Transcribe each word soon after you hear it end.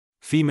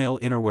Female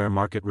Innerwear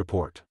Market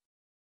Report.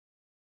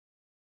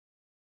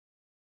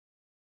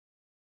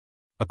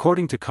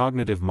 According to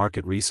Cognitive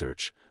Market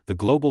Research, the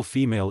global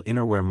female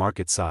innerwear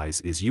market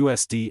size is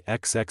USD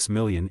XX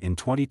million in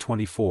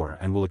 2024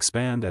 and will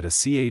expand at a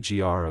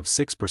CAGR of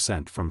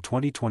 6% from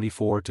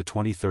 2024 to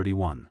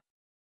 2031.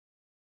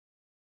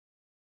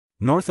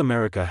 North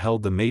America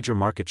held the major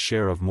market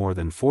share of more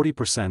than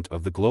 40%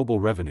 of the global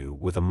revenue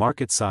with a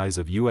market size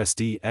of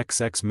USD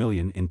XX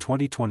million in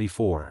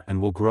 2024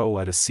 and will grow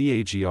at a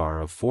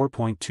CAGR of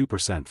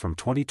 4.2% from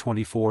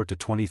 2024 to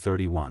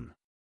 2031.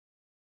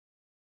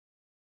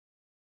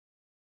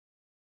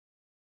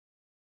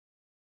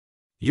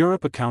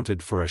 Europe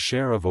accounted for a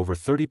share of over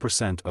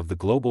 30% of the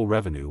global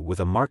revenue with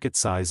a market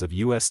size of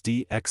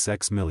USD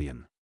XX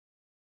million.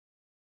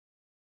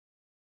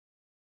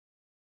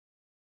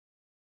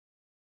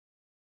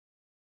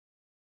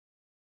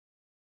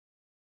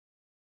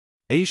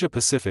 Asia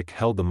Pacific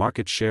held the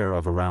market share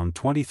of around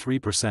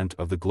 23%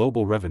 of the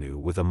global revenue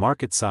with a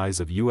market size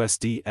of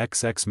USD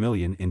XX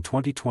million in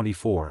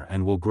 2024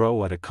 and will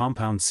grow at a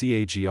compound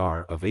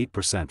CAGR of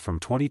 8% from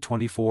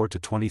 2024 to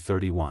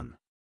 2031.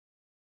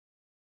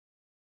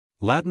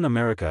 Latin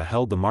America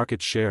held the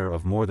market share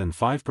of more than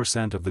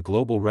 5% of the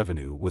global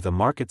revenue with a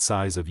market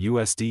size of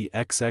USD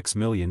XX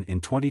million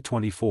in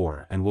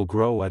 2024 and will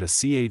grow at a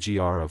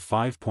CAGR of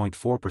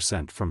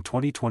 5.4% from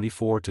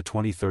 2024 to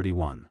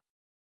 2031.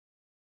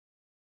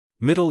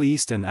 Middle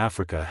East and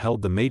Africa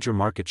held the major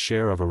market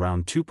share of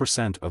around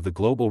 2% of the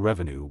global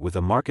revenue with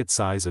a market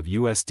size of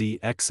USD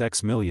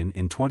XX million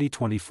in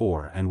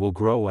 2024 and will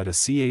grow at a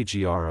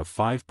CAGR of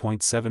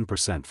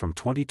 5.7% from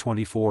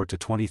 2024 to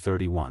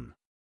 2031.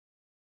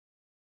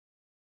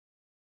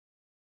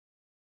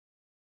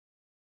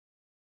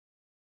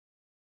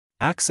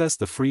 Access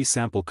the free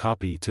sample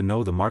copy to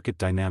know the market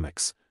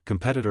dynamics,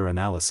 competitor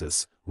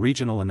analysis,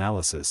 regional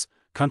analysis,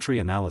 country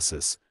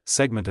analysis,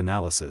 segment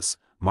analysis,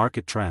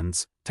 market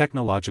trends,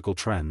 technological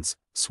trends,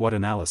 SWOT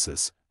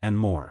analysis, and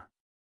more.